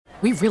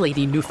We really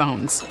need new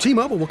phones.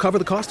 T-Mobile will cover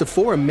the cost of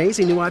 4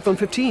 amazing new iPhone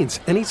 15s,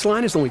 and each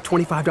line is only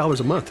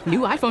 $25 a month. New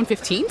iPhone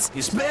 15s?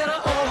 It's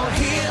better over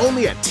here.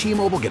 Only at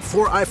T-Mobile, get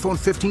 4 iPhone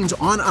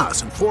 15s on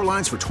us and 4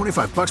 lines for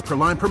 $25 per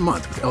line per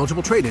month with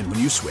eligible trade-in when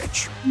you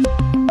switch.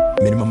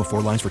 Minimum of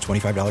 4 lines for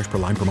 $25 per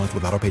line per month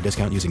with autopay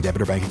discount using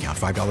debit or bank account.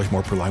 $5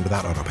 more per line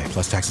without autopay,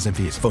 plus taxes and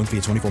fees. Phone fee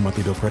at 24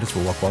 monthly bill credits for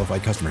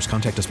well-qualified customers.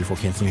 Contact us before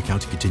canceling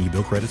account to continue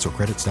bill credits or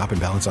credit stop and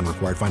balance on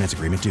required finance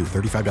agreement due.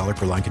 $35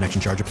 per line connection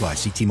charge applies.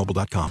 See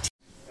T-Mobile.com.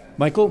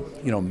 Michael,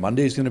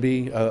 Monday is going to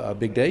be a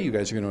big day. You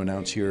guys are going to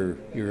announce your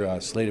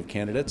slate of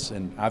candidates,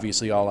 and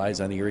obviously all eyes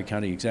on the Erie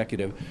County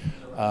Executive.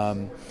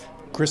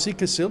 Chrissy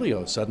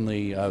Casilio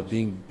suddenly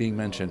being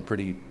mentioned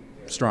pretty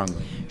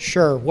strongly.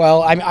 Sure.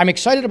 Well, I'm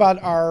excited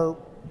about our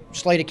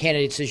slate of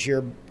candidates this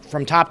year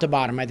from top to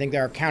bottom. I think that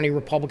our county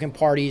Republican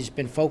Party has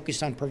been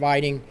focused on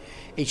providing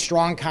a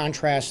strong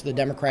contrast to the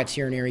Democrats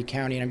here in Erie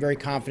County, and I'm very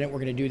confident we're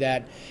going to do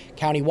that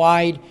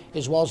countywide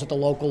as well as at the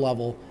local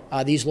level.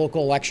 These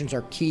local elections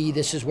are key.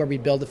 This is where we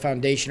build the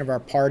foundation of our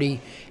party,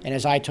 and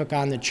as I took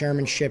on the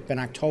chairmanship in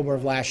October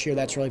of last year,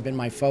 that's really been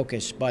my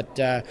focus. But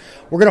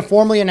we're going to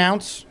formally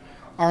announce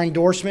our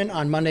endorsement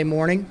on Monday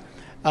morning.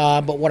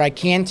 But what I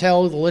can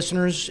tell the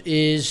listeners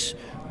is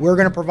we're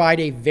going to provide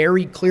a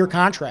very clear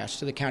contrast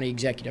to the county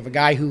executive, a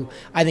guy who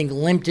I think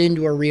limped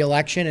into a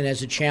re-election and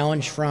has a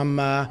challenge from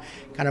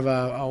kind of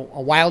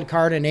a wild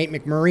card in Nate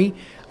McMurray.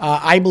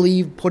 I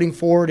believe putting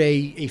forward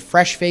a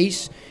fresh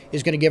face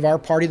is going to give our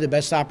party the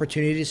best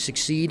opportunity to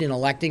succeed in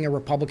electing a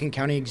Republican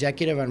county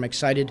executive. I'm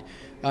excited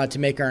to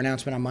make our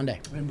announcement on Monday.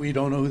 And we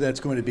don't know who that's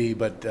going to be,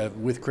 but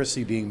with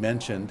Chrissy being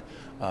mentioned,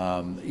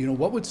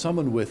 what would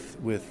someone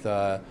with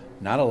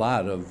not a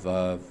lot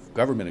of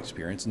government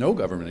experience, no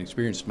government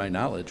experience to my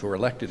knowledge, or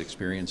elected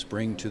experience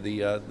bring to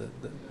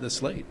the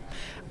slate?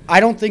 I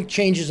don't think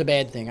change is a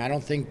bad thing. I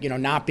don't think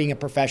not being a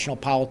professional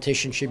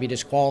politician should be a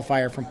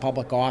disqualifier from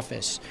public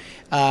office.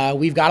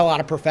 We've got a lot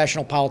of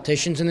professional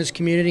politicians in this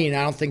community, and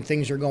I don't think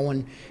things are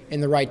going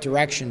in the right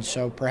direction.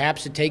 So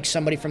perhaps it takes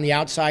somebody from the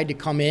outside to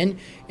come in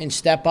and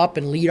step up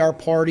and lead our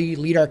party,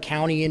 lead our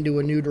county into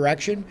a new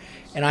direction.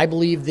 And I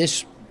believe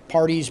this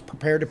party is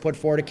prepared to put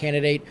forward a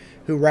candidate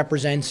who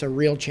represents a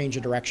real change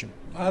of direction.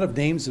 A lot of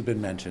names have been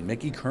mentioned.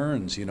 Mickey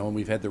Kearns, and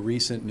we've had the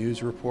recent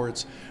news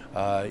reports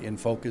in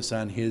focus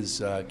on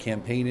his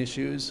campaign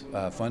issues,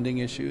 funding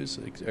issues,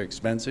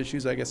 expense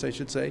issues, I guess I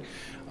should say.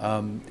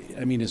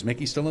 Is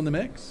Mickey still in the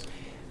mix?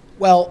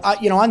 Well,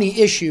 on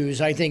the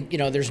issues, I think,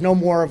 there's no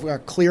more of a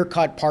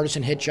clear-cut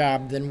partisan hit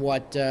job than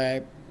what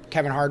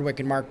Kevin Hardwick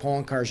and Mark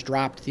Poloncarz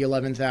dropped at the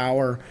 11th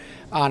hour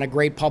on a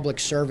great public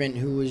servant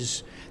who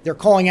is, they're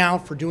calling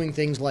out for doing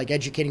things like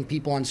educating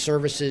people on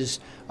services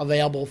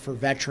available for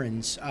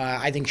veterans.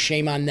 I think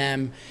shame on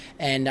them,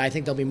 and I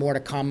think there'll be more to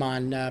come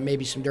on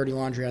maybe some dirty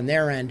laundry on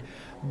their end.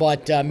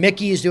 But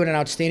Mickey is doing an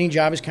outstanding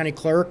job as county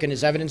clerk, and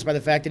is evidenced by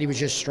the fact that he was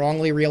just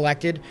strongly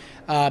reelected.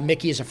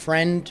 Mickey is a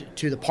friend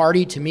to the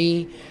party, to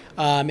me,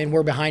 and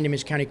we're behind him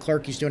as county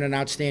clerk. He's doing an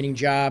outstanding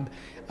job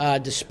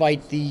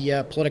despite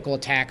the political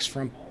attacks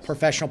from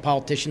professional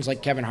politicians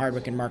like Kevin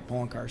Hardwick and Mark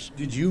Poloncarz.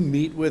 Did you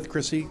meet with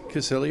Chrissy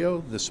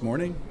Casilio this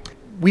morning?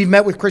 We've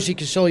met with Chrissy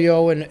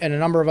Casilio and a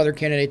number of other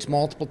candidates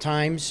multiple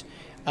times.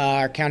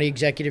 Our county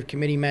executive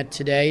committee met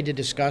today to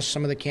discuss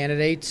some of the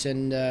candidates,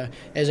 and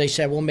as I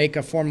said, we'll make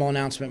a formal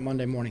announcement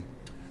Monday morning.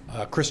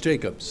 Chris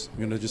Jacobs, I'm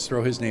going to just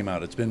throw his name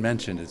out. It's been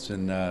mentioned. It's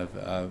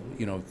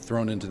been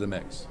thrown into the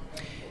mix.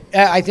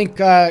 I think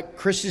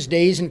Chris's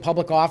days in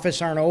public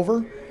office aren't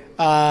over.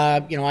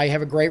 I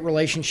have a great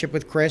relationship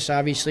with Chris.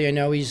 Obviously, I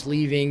know he's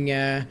leaving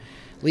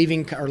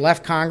or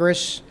left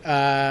Congress,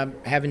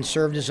 having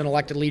served as an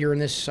elected leader in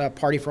this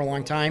party for a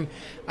long time.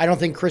 I don't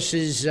think Chris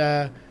is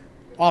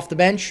off the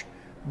bench,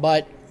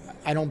 but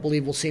I don't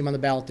believe we'll see him on the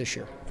ballot this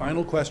year.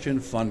 Final question,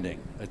 funding.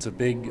 It's a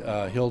big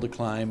hill to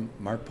climb.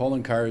 Mark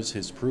Poloncarz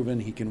has proven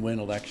he can win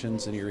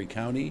elections in Erie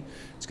County.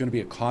 It's going to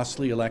be a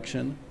costly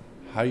election.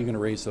 How are you going to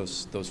raise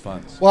those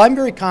funds? Well, I'm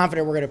very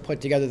confident we're going to put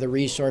together the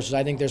resources.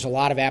 I think there's a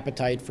lot of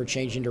appetite for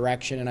changing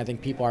direction, and I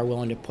think people are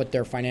willing to put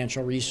their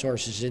financial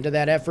resources into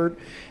that effort.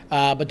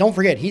 But don't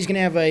forget, he's going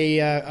to have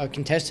a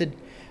contested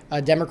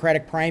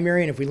Democratic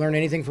primary, and if we learn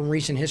anything from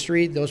recent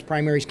history, those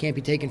primaries can't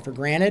be taken for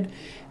granted.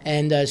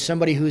 And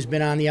somebody who's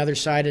been on the other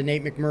side of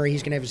Nate McMurray,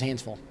 he's going to have his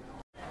hands full.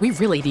 We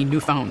really need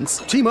new phones.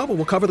 T-Mobile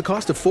will cover the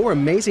cost of 4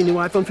 amazing new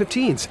iPhone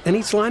 15s, and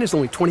each line is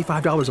only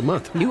 $25 a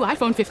month. New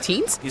iPhone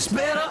 15s? It's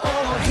better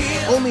over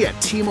here. Only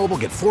at T-Mobile,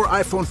 get 4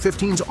 iPhone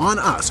 15s on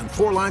us and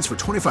 4 lines for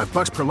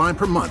 $25 per line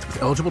per month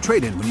with eligible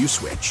trade-in when you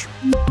switch.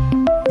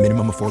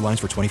 Minimum of 4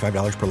 lines for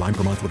 $25 per line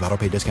per month with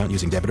autopay discount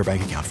using debit or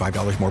bank account.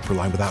 $5 more per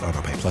line without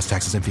autopay, plus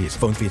taxes and fees.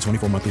 Phone fee at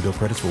 24 monthly bill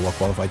credits for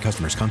well-qualified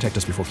customers. Contact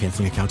us before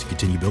canceling account to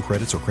continue bill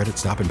credits or credit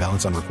stop and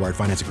balance on required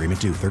finance agreement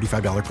due.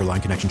 $35 per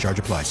line connection charge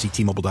applies. See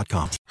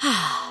T-Mobile.com.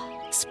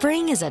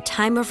 Spring is a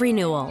time of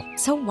renewal,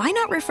 so why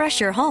not refresh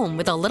your home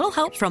with a little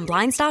help from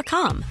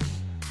Blinds.com?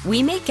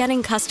 We make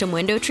getting custom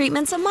window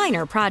treatments a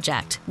minor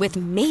project with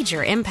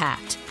major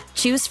impact.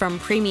 Choose from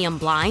premium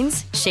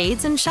blinds,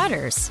 shades, and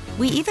shutters.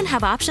 We even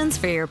have options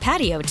for your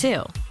patio,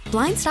 too.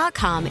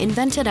 Blinds.com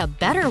invented a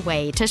better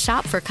way to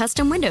shop for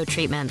custom window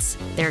treatments.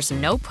 There's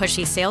no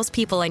pushy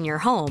salespeople in your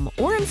home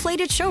or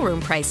inflated showroom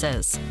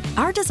prices.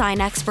 Our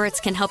design experts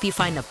can help you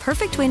find the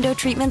perfect window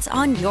treatments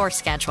on your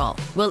schedule.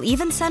 We'll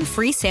even send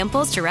free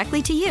samples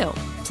directly to you.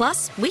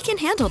 Plus, we can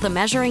handle the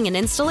measuring and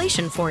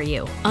installation for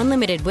you.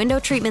 Unlimited window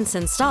treatments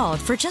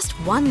installed for just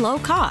one low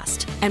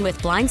cost. And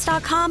with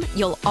Blinds.com,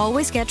 you'll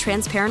always get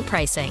transparent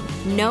pricing.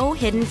 No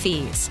hidden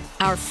fees.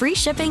 Our free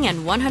shipping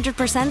and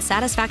 100%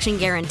 satisfaction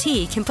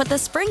guarantee can put the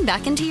spring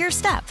back into your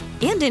step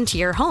and into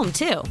your home,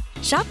 too.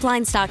 Shop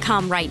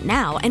Blinds.com right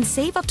now and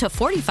save up to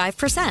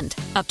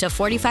 45%. Up to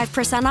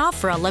 45% off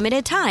for a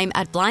limited time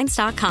at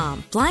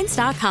Blinds.com.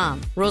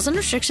 Blinds.com. Rules and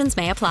restrictions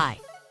may apply.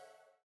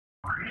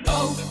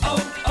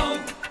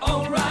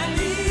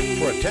 O'Reilly.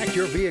 Protect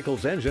your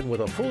vehicle's engine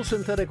with a full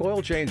synthetic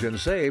oil change and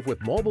save with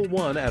Mobil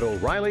 1 at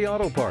O'Reilly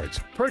Auto Parts.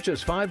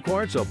 Purchase 5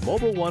 quarts of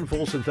Mobil 1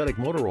 full synthetic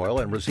motor oil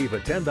and receive a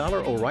 $10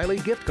 O'Reilly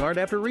gift card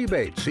after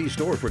rebate. See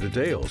store for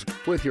details.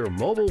 With your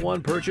Mobil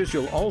 1 purchase,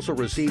 you'll also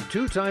receive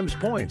 2 times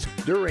points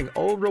during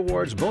O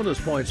Rewards Bonus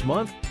Points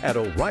Month at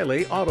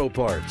O'Reilly Auto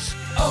Parts.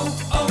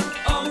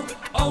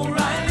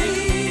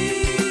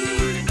 O'Reilly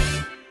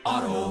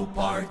Auto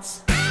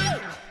Parts.